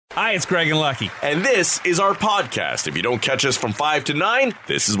Hi, it's Greg and Lucky. And this is our podcast. If you don't catch us from 5 to 9,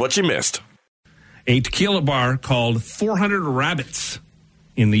 this is what you missed. A tequila bar called 400 Rabbits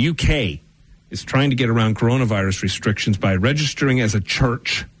in the UK is trying to get around coronavirus restrictions by registering as a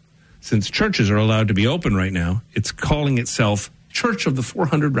church. Since churches are allowed to be open right now, it's calling itself Church of the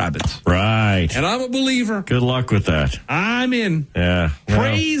 400 Rabbits. Right. And I'm a believer. Good luck with that. I'm in. Yeah.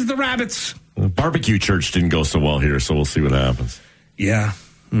 Praise the rabbits. The barbecue church didn't go so well here, so we'll see what happens. Yeah,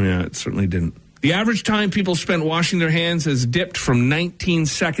 it certainly didn't. The average time people spent washing their hands has dipped from 19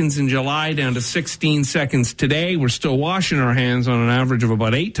 seconds in July down to 16 seconds today. We're still washing our hands on an average of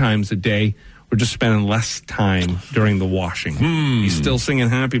about 8 times a day. We're just spending less time during the washing. You still singing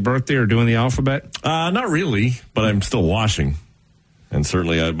happy birthday or doing the alphabet? Not really, but I'm still washing. And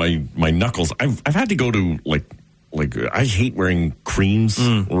certainly my knuckles, I've had to go to like I hate wearing creams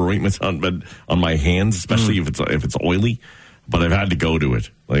or ointments on my hands, especially if it's oily. But I've had to go to it,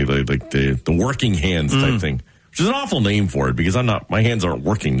 like the working hands type thing, which is an awful name for it because my hands aren't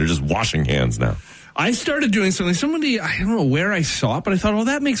working; they're just washing hands now. I started doing something. I don't know where I saw it, but I thought,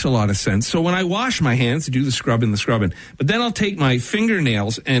 that makes a lot of sense. So when I wash my hands, I do the scrubbing, but then I'll take my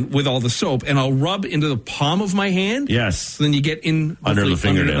fingernails and with all the soap and I'll rub into the palm of my hand. Yes. So then you get in under the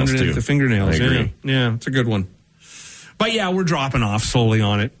fingernails underneath too. The fingernails. I agree. Yeah, it's a good one. But yeah, we're dropping off slowly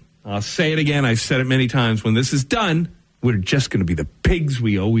on it. I'll say it again. I've said it many times. When this is done, we're just going to be the pigs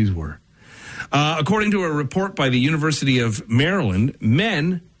we always were. According to a report by the University of Maryland,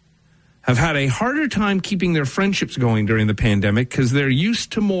 men have had a harder time keeping their friendships going during the pandemic because they're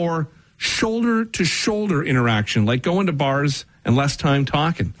used to more shoulder-to-shoulder interaction, like going to bars and less time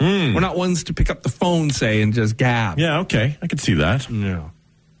talking. We're not ones to pick up the phone, say, and just gab. Yeah, okay. I can see that. No.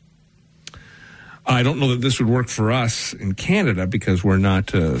 I don't know that this would work for us in Canada because we're not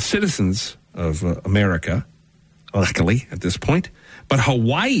citizens of America, luckily, at this point. But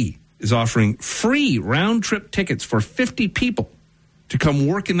Hawaii is offering free round-trip tickets for 50 people to come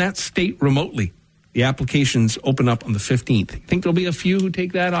work in that state remotely. The applications open up on the 15th. You think there'll be a few who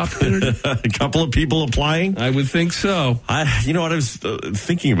take that opportunity? A couple of people applying? I would think so. You know what? I was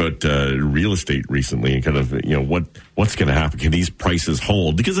thinking about real estate recently and kind of, what's going to happen? Can these prices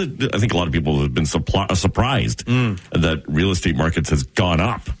hold? Because I think a lot of people have been surprised that real estate markets has gone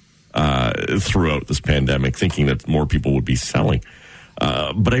up throughout this pandemic, thinking that more people would be selling.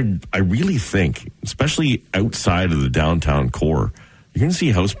 But I really think, especially outside of the downtown core, you're going to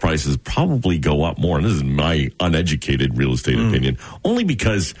see house prices probably go up more. And this is my uneducated real estate opinion, only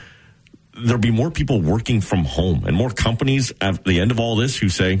because there'll be more people working from home and more companies at the end of all this who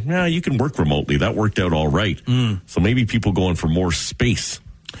say, you can work remotely. That worked out all right. So maybe people going for more space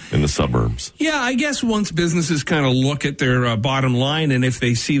in the suburbs. Yeah, I guess once businesses kind of look at their bottom line, and if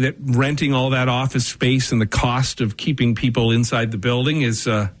they see that renting all that office space and the cost of keeping people inside the building is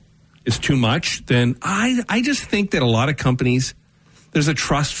too much, then I just think that a lot of companies, there's a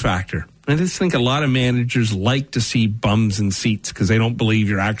trust factor. I just think a lot of managers like to see bums in seats because they don't believe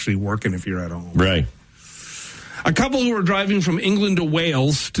you're actually working if you're at home. Right. A couple who were driving from England to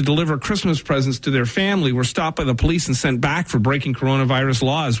Wales to deliver Christmas presents to their family were stopped by the police and sent back for breaking coronavirus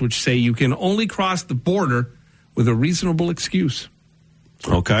laws, which say you can only cross the border with a reasonable excuse.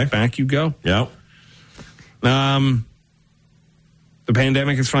 Okay. Back you go. Yeah. The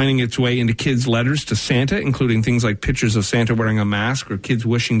pandemic is finding its way into kids' letters to Santa, including things like pictures of Santa wearing a mask or kids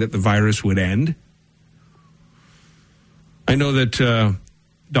wishing that the virus would end. I know that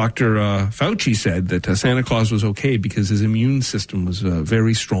Dr. Fauci said that Santa Claus was okay because his immune system was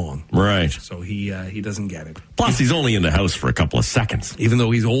very strong. Right. So he doesn't get it. Plus, he's only in the house for a couple of seconds. Even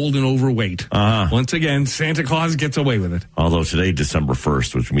though he's old and overweight. Once again, Santa Claus gets away with it. Although today, December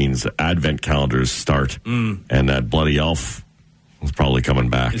 1st, which means Advent calendars start, and that bloody elf is probably coming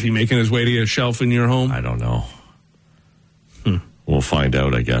back. Is he making his way to a shelf in your home? I don't know. We'll find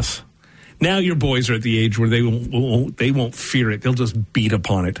out, I guess. Now your boys are at the age where they won't fear it. They'll just beat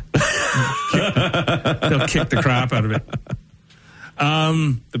upon it. They'll kick the crap out of it.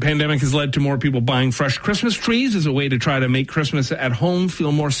 The pandemic has led to more people buying fresh Christmas trees as a way to try to make Christmas at home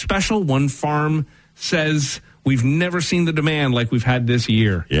feel more special. One farm says, we've never seen the demand like we've had this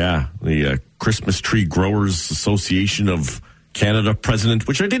year. Yeah, the Christmas Tree Growers Association of Canada president,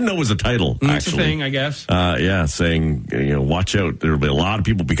 which I didn't know was a title, actually. That's a thing, I guess. Yeah, saying, watch out. There will be a lot of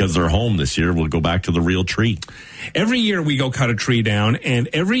people, because they're home this year, will go back to the real tree. Every year we go cut a tree down, and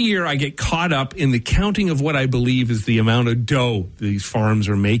every year I get caught up in the counting of what I believe is the amount of dough these farms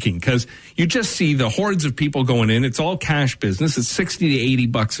are making, because you just see the hordes of people going in. It's all cash business. It's $60 to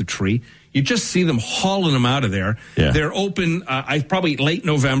 $80 a tree. You just see them hauling them out of there. Yeah. They're open, probably late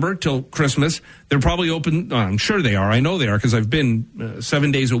November till Christmas. They're probably open, I'm sure they are. I know they are because I've been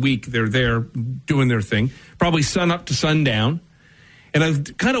 7 days a week. They're there doing their thing. Probably sun up to sundown. And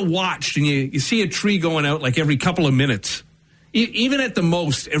I've kind of watched, and you see a tree going out like every couple of minutes, even at the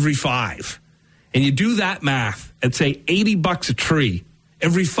most every 5. And you do that math at, say, $80 a tree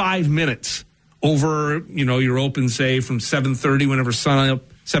every 5 minutes over, you're open, say, from 7:30, whenever sun up,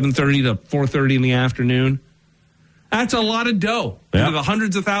 7:30 to 4:30 in the afternoon. That's a lot of dough. Yeah. Into the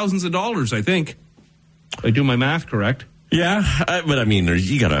hundreds of thousands of dollars, I think. If I do my math correct. Yeah, but I mean,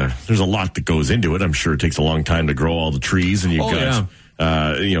 there's a lot that goes into it. I'm sure it takes a long time to grow all the trees, and you've got,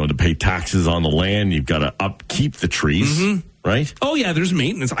 to pay taxes on the land. You've got to upkeep the trees, right? Oh yeah, there's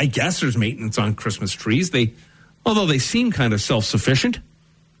maintenance. I guess there's maintenance on Christmas trees. Although they seem kind of self-sufficient.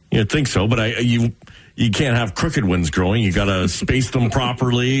 You'd think so, but you can't have crooked ones growing. You got to space them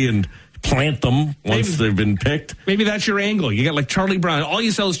properly and plant them once they've been picked. Maybe that's your angle. You got like Charlie Brown. All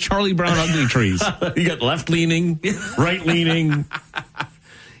you sell is Charlie Brown ugly trees. You got left-leaning, right-leaning.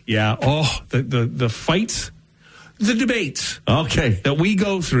 Yeah. Oh, the fights, the debates. Okay. That we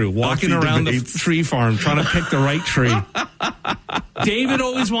go through walking around the tree farm trying to pick the right tree. David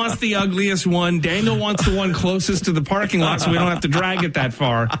always wants the ugliest one. Daniel wants the one closest to the parking lot so we don't have to drag it that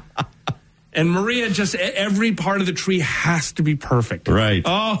far. And Maria, just every part of the tree has to be perfect. Right.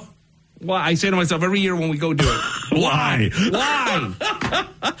 Oh, well, I say to myself every year when we go do it, why?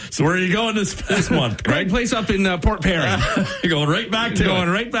 So where are you going this month? Great place up in Port Perry. You're going right back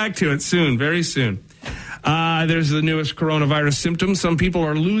to it soon, very soon. There's the newest coronavirus symptom. Some people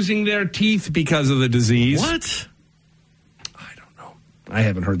are losing their teeth because of the disease. What? I don't know. I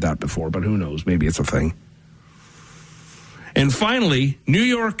haven't heard that before, but who knows? Maybe it's a thing. And finally, New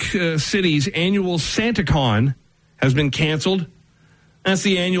York City's annual SantaCon has been canceled. That's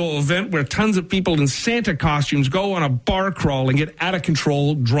the annual event where tons of people in Santa costumes go on a bar crawl and get out of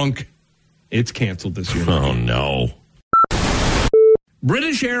control drunk. It's canceled this year. Oh, no.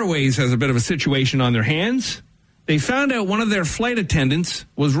 British Airways has a bit of a situation on their hands. They found out one of their flight attendants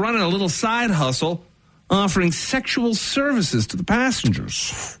was running a little side hustle offering sexual services to the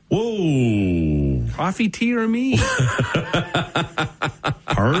passengers. Whoa. Coffee, tea, or me?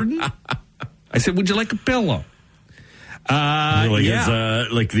 Pardon? I said, would you like a pillow?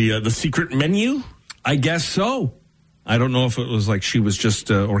 The secret menu? I guess so. I don't know if it was like she was just,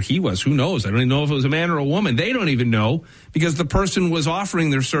 or he was. Who knows? I don't even know if it was a man or a woman. They don't even know because the person was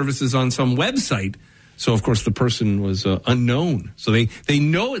offering their services on some website. So, of course, the person was unknown. So they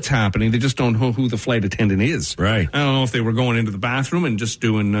know it's happening. They just don't know who the flight attendant is. Right. I don't know if they were going into the bathroom and just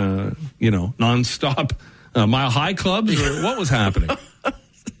doing, nonstop Mile High clubs or what was happening.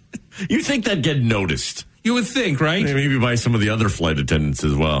 You think that'd get noticed? You would think, right? Maybe by some of the other flight attendants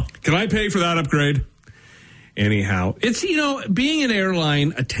as well. Can I pay for that upgrade? Anyhow, it's, being an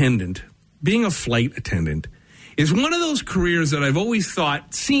airline attendant, being a flight attendant is one of those careers that I've always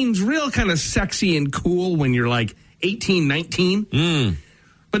thought seems real kind of sexy and cool when you're like 18, 19.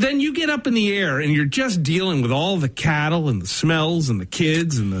 But then you get up in the air and you're just dealing with all the cattle and the smells and the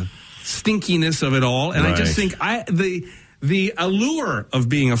kids and the stinkiness of it all. And right. I just think the allure of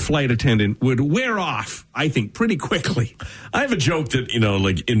being a flight attendant would wear off, I think, pretty quickly. I have a joke that,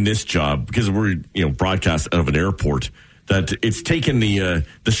 like in this job, because we're, broadcast out of an airport, that it's taken the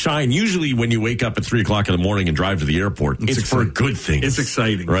shine. Usually when you wake up at 3 o'clock in the morning and drive to the airport, it's for a good thing. It's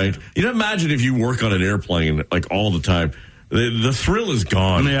exciting. Right? You know, imagine if you work on an airplane like all the time. The thrill is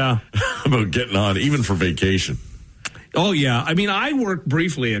gone. Yeah. About getting on, even for vacation. Oh, yeah. I mean, I worked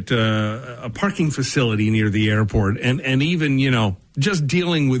briefly at a parking facility near the airport, and even, just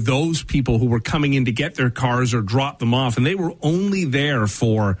dealing with those people who were coming in to get their cars or drop them off, and they were only there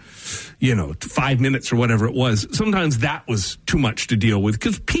for, 5 minutes or whatever it was. Sometimes that was too much to deal with,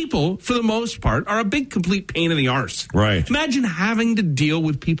 because people, for the most part, are a big, complete pain in the arse. Right. Imagine having to deal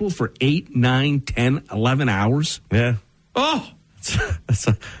with people for 8, 9, 10, 11 hours. Yeah. Oh,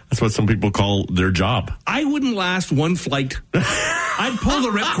 that's what some people call their job. I wouldn't last one flight. I'd pull the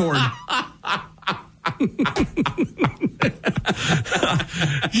ripcord.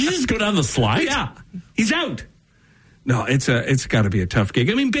 You just go down the slide? Yeah. He's out. No, it's got to be a tough gig.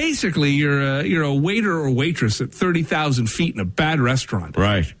 I mean, basically, you're a waiter or waitress at 30,000 feet in a bad restaurant.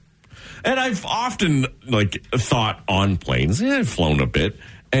 Right. And I've often thought on planes. I've flown a bit,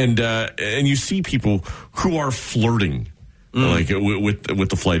 and you see people who are flirting. With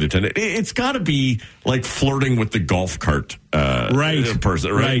the flight attendant, it's got to be like flirting with the golf cart right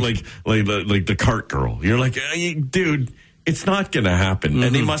person, right? Like the cart girl. You're like, hey, dude, It's not going to happen.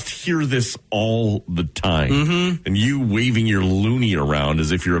 And they must hear this all the time. And you waving your loonie around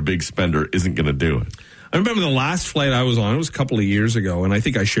as if you're a big spender isn't going to do it. I remember the last flight I was on, it was a couple of years ago, and I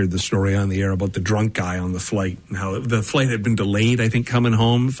think I shared the story on the air about the drunk guy on the flight and how the flight had been delayed, I think, coming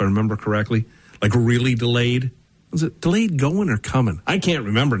home, if I remember correctly. Like, really delayed. Was it delayed going or coming? I can't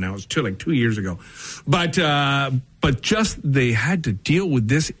remember now. It was 2 years ago. But just they had to deal with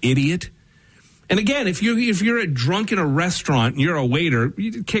this idiot. And again, if you're drunk in a restaurant and you're a waiter,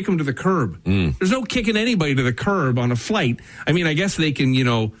 you kick them to the curb. There's no kicking anybody to the curb on a flight. I mean, I guess they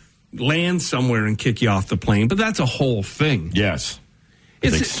can, land somewhere and kick you off the plane, but that's a whole thing. Yes.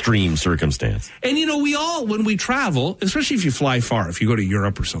 It's extreme circumstance. And, we all, when we travel, especially if you fly far, if you go to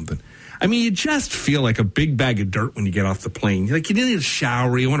Europe or something, I mean, you just feel like a big bag of dirt when you get off the plane. Like, you need a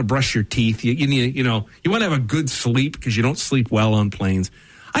shower, you want to brush your teeth, you need, you want to have a good sleep because you don't sleep well on planes.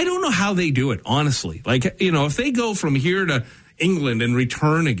 I don't know how they do it, honestly. Like, if they go from here to England and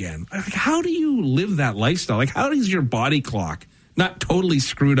return again, like, how do you live that lifestyle? Like, how does your body clock not totally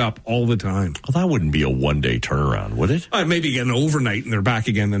screwed up all the time? Well, that wouldn't be a one-day turnaround, would it? Maybe get an overnight and they're back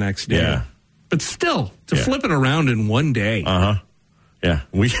again the next day. Yeah. But still, to flip it around in one day. Yeah.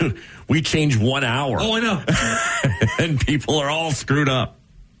 We change 1 hour. Oh, I know. And people are all screwed up.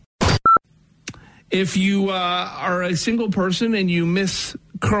 If you are a single person and you miss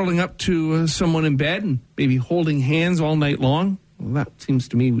curling up to someone in bed and maybe holding hands all night long, well, that seems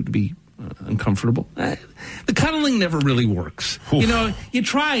to me would be uncomfortable. The cuddling never really works. Oof. You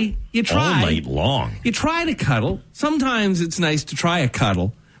try. All night long. You try to cuddle. Sometimes it's nice to try a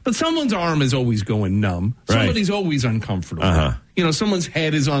cuddle, but someone's arm is always going numb. Right. Somebody's always uncomfortable. Someone's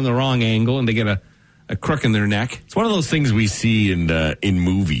head is on the wrong angle and they get a crook in their neck. It's one of those things we see in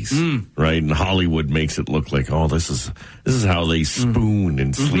movies, right? And Hollywood makes it look like, this is how they spoon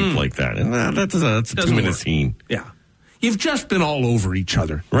and sleep like that. And that's a 2-minute scene. Yeah. You've just been all over each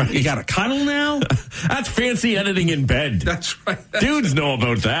other. Right. You got a cuddle now? That's fancy editing in bed. That's right. Dudes know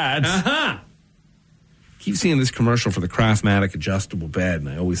about that. Keep seeing this commercial for the Craftmatic adjustable bed, and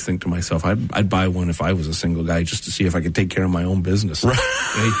I always think to myself, I'd buy one if I was a single guy just to see if I could take care of my own business. Right.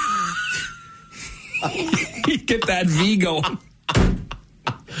 You get that V going.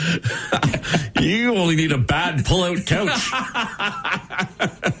 You only need a bad pull-out couch.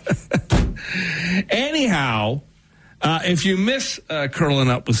 Anyhow, if you miss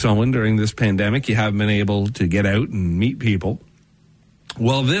curling up with someone during this pandemic, you haven't been able to get out and meet people,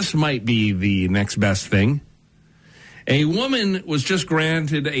 well, this might be the next best thing. A woman was just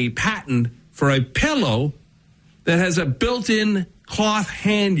granted a patent for a pillow that has a built-in cloth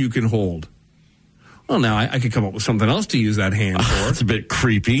hand you can hold. Well, now I could come up with something else to use that hand for. It's a bit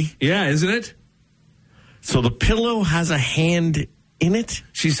creepy. Yeah, isn't it? So the pillow has a hand in it?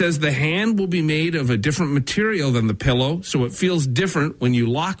 She says the hand will be made of a different material than the pillow, so it feels different when you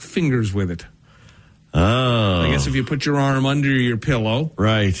lock fingers with it. Oh. I guess if you put your arm under your pillow,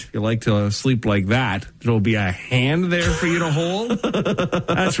 right, if you like to sleep like that, there'll be a hand there for you to hold.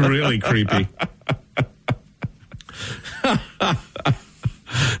 That's really creepy.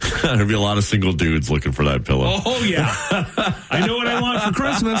 There'll be a lot of single dudes looking for that pillow. Oh, yeah. I know what I want for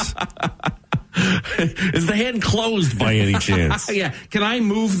Christmas. Is the hand closed by any chance? Yeah. Can I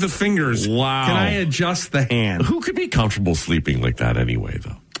move the fingers? Wow. Can I adjust the hand? Who could be comfortable sleeping like that anyway,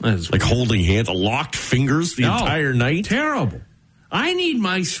 though? Like weird. Holding hands, locked fingers the entire night? Terrible. I need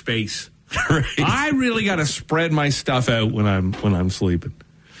my space. Right. I really got to spread my stuff out when I'm sleeping.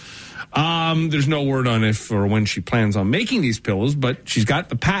 There's no word on if or when she plans on making these pillows, but she's got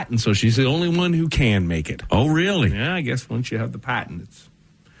the patent, so she's the only one who can make it. Oh, really? Yeah, I guess once you have the patent,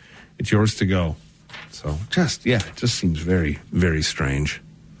 it's yours to go. So it just seems very, very strange.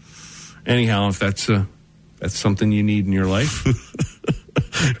 Anyhow, if that's something you need in your life.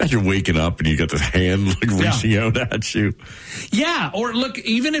 You're waking up and you got this hand reaching out at you. Yeah, or look,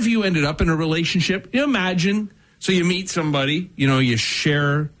 even if you ended up in a relationship, you imagine, so you meet somebody, you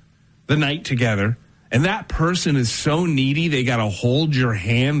share the night together, and that person is so needy they got to hold your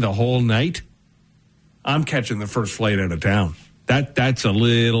hand the whole night. I'm catching the first flight out of town. That's a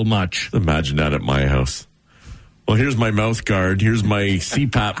little much. Imagine that at my house. Well, here's my mouth guard, here's my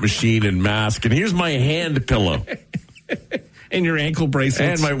CPAP machine and mask, and here's my hand pillow. And your ankle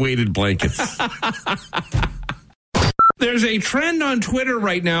bracelets. And my weighted blankets. There's a trend on Twitter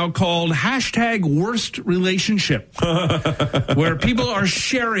right now called #WorstRelationship, where people are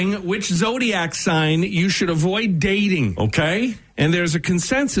sharing which zodiac sign you should avoid dating. Okay. And there's a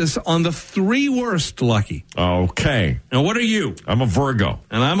consensus on the 3 worst, Lucky. Okay. Now, what are you? I'm a Virgo.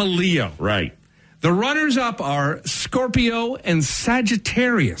 And I'm a Leo. Right. The runners-up are Scorpio and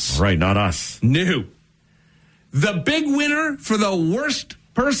Sagittarius. Right, not us. No. The big winner for the worst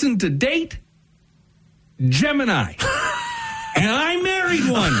person to date? Gemini. And I married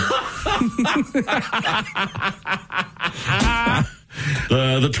one.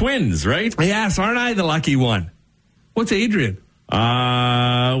 The twins, right? Yes, aren't I the lucky one? What's Adrian?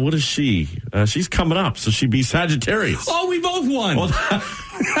 What is she? She's coming up, so she'd be Sagittarius. Oh, we both won.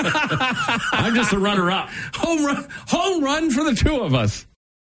 I'm just a runner-up. Home run for the two of us.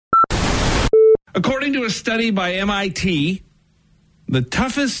 According to a study by MIT, the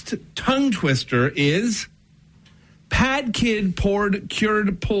toughest tongue twister is pad kid poured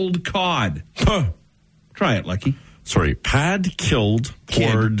cured pulled cod. Try it, Lucky. Sorry, pad killed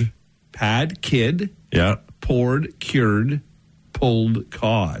poured. Pad kid. Yeah. Poured cured pulled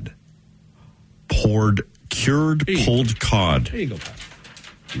cod. Poured cured pulled cod. There you go, Pat.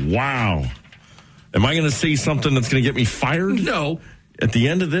 Wow. Am I going to say something that's going to get me fired? No. At the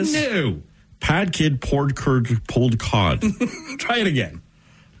end of this? No. Pad kid poured curd pulled cod. Try it again.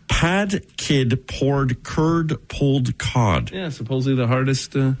 Pad kid poured curd pulled cod. Yeah, supposedly the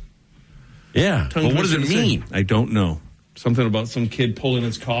hardest. Yeah. But what does it mean? I don't know. Something about some kid pulling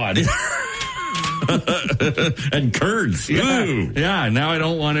his cod. And curds. Yeah. Ooh. Yeah, now I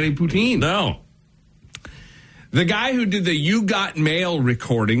don't want any poutine. No. The guy who did the You Got Mail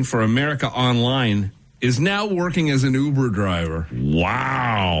recording for America Online is now working as an Uber driver.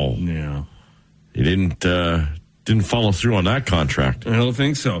 Wow. Yeah. He didn't follow through on that contract. I don't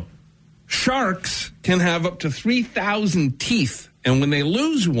think so. Sharks can have up to 3,000 teeth, and when they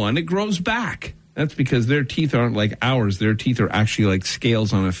lose one, it grows back. That's because their teeth aren't like ours. Their teeth are actually like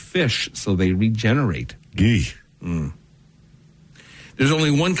scales on a fish, so they regenerate. Gee. There's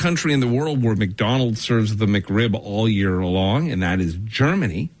only one country in the world where McDonald's serves the McRib all year long, and that is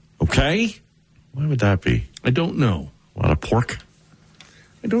Germany. Okay. Why would that be? I don't know. A lot of pork?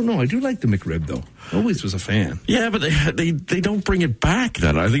 I don't know. I do like the McRib, though. Always was a fan. Yeah, but they don't bring it back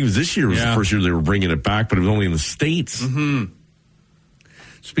then. I think it was this year was the first year they were bringing it back, but it was only in the States. Mm-hmm.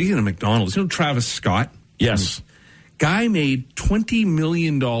 Speaking of McDonald's, you know Travis Scott? Yes. Guy made $20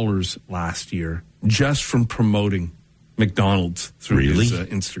 million last year just from promoting McDonald's through his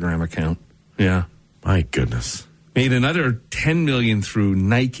Instagram account. Yeah. My goodness. Made another $10 million through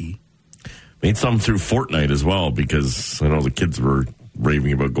Nike. Made some through Fortnite as well, because I know the kids were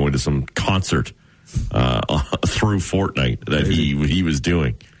raving about going to some concert through Fortnite that he was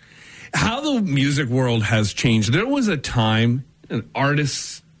doing. How the music world has changed. There was a time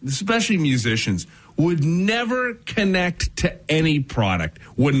artists, especially musicians, would never connect to any product,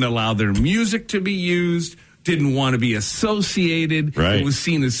 wouldn't allow their music to be used, didn't want to be associated. Right. It was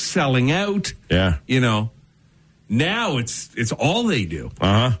seen as selling out. Yeah. You know, now it's all they do.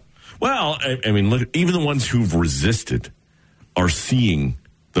 Uh-huh. Well, I mean, look, even the ones who've resisted are seeing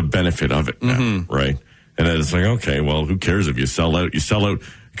the benefit of it now, right? And then it's like, okay, well, who cares if you sell out? You sell out,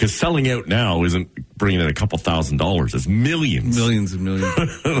 because selling out now isn't bringing in a couple $1,000s. It's millions. Millions and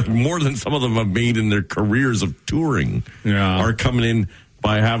millions. More than some of them have made in their careers of touring are coming in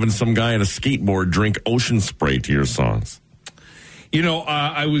by having some guy on a skateboard drink ocean spray to your songs. You know,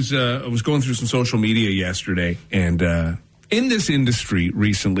 I was going through some social media yesterday, and in this industry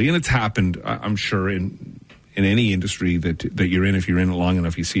recently, and it's happened, I'm sure, in any industry that you're in, if you're in it long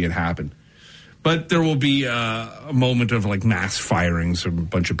enough, you see it happen. But there will be a moment of like mass firings, a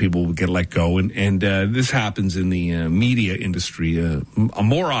bunch of people will get let go, and this happens in the media industry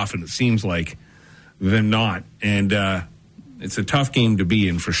more often, it seems like, than not. And it's a tough game to be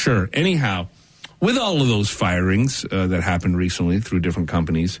in for sure. Anyhow, with all of those firings that happened recently through different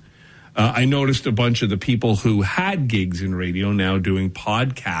companies, I noticed a bunch of the people who had gigs in radio now doing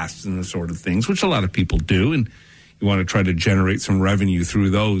podcasts and the sort of things, which a lot of people do, and you want to try to generate some revenue through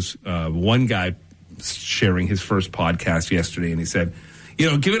those. One guy sharing his first podcast yesterday, and he said, you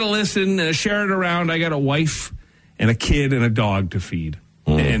know, give it a listen, share it around. I got a wife and a kid and a dog to feed.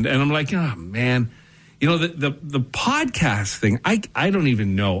 And I'm like, oh, man. You know, the podcast thing, I don't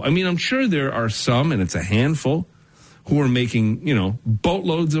even know. I mean, I'm sure there are some, and it's a handful, who are making, you know,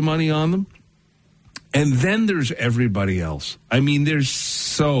 boatloads of money on them. And then there's everybody else. I mean, there's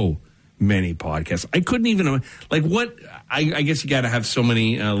so many podcasts. I couldn't even, like, what, I guess you got to have so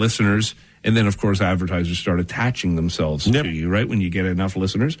many listeners. And then, of course, advertisers start attaching themselves to you, right, when you get enough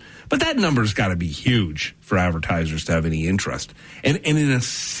listeners. But that number's got to be huge for advertisers to have any interest. And in a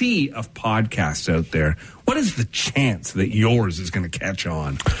sea of podcasts out there, what is the chance that yours is going to catch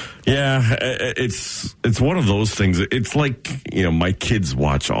on? Yeah, it's one of those things. It's like, you know, my kids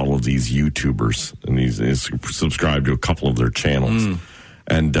watch all of these YouTubers, and they subscribe to a couple of their channels.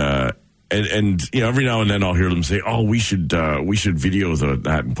 And And you know, every now and then I'll hear them say, "Oh, we should video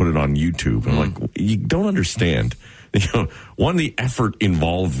that and put it on YouTube." I'm like, you don't understand. You know, one, the effort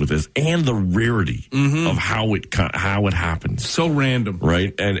involved with this, and the rarity of how it happens. So random,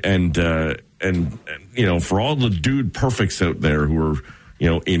 right? And you know, for all the dude perfects out there who are, you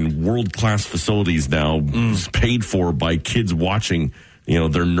know, in world class facilities now, paid for by kids watching, you know,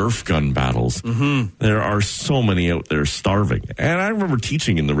 their Nerf gun battles. There are so many out there starving. And I remember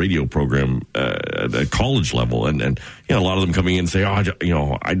teaching in the radio program at a college level, and you know, a lot of them coming in and say, "Oh, you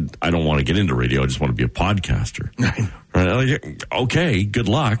know, I don't want to get into radio. I just want to be a podcaster." Right? Like, okay, good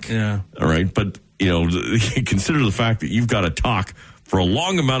luck. Yeah. All right, but you know, consider the fact that you've got to talk for a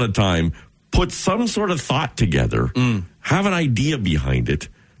long amount of time, put some sort of thought together, have an idea behind it,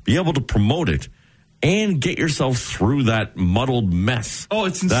 be able to promote it, and get yourself through that muddled mess. Oh,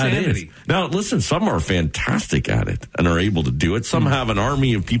 it's insanity. Now, listen, some are fantastic at it and are able to do it. Some have an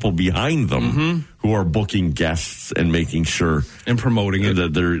army of people behind them who are booking guests and making sure and promoting it,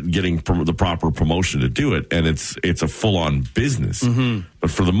 that they're getting the proper promotion to do it. And it's a full-on business.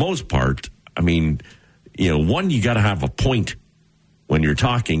 But for the most part, I mean, you know, one, you got to have a point when you're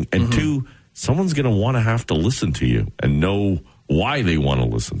talking, and two, someone's going to have to listen to you and know why they want to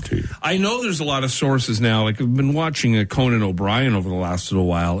listen to you. I know there's a lot of sources now. Like, I've been watching Conan O'Brien over the last little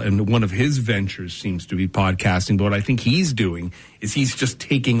while, and one of his ventures seems to be podcasting. But what I think he's doing is he's just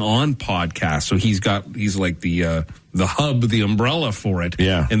taking on podcasts. So he's like the hub, the umbrella for it.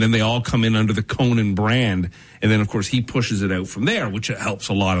 Yeah. And then they all come in under the Conan brand. And then, of course, he pushes it out from there, which helps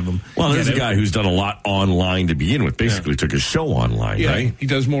a lot of them. Well, there's a guy who's done a lot online to begin with. Basically took a show online, right? He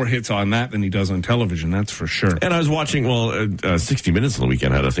does more hits on that than he does on television, that's for sure. And I was watching, 60 Minutes on the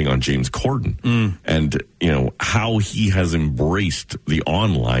weekend had a thing on James Corden. And, you know, how he has embraced the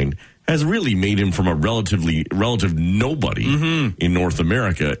online has really made him from a relative nobody in North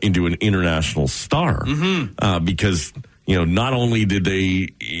America into an international star. Because, you know, not only did they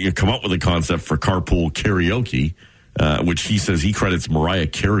come up with a concept for carpool karaoke, which he says he credits Mariah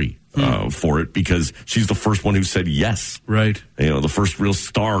Carey for it, because she's the first one who said yes. Right. You know, the first real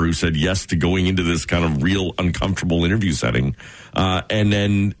star who said yes to going into this kind of real uncomfortable interview setting. And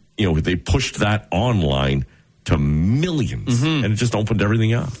then, you know, they pushed that online to millions, and it just opened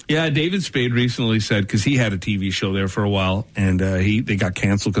everything up. Yeah, David Spade recently said, because he had a TV show there for a while, and they got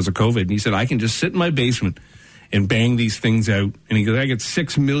canceled because of COVID, and he said, I can just sit in my basement and bang these things out. And he goes, I get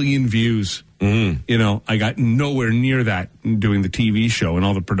 6 million views. You know, I got nowhere near that doing the TV show and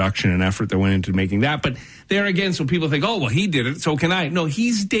all the production and effort that went into making that. But there again, so people think, oh, well, he did it, so can I. No,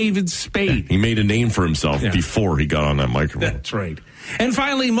 he's David Spade. He made a name for himself before he got on that microphone. That's right. And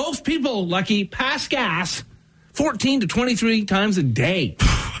finally, most people, Lucky, pass gas 14 to 23 times a day.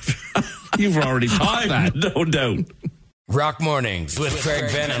 You've already taught that. No doubt. Rock Mornings with Craig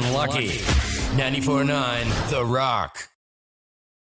Venn and Lucky. 94.9 The Rock.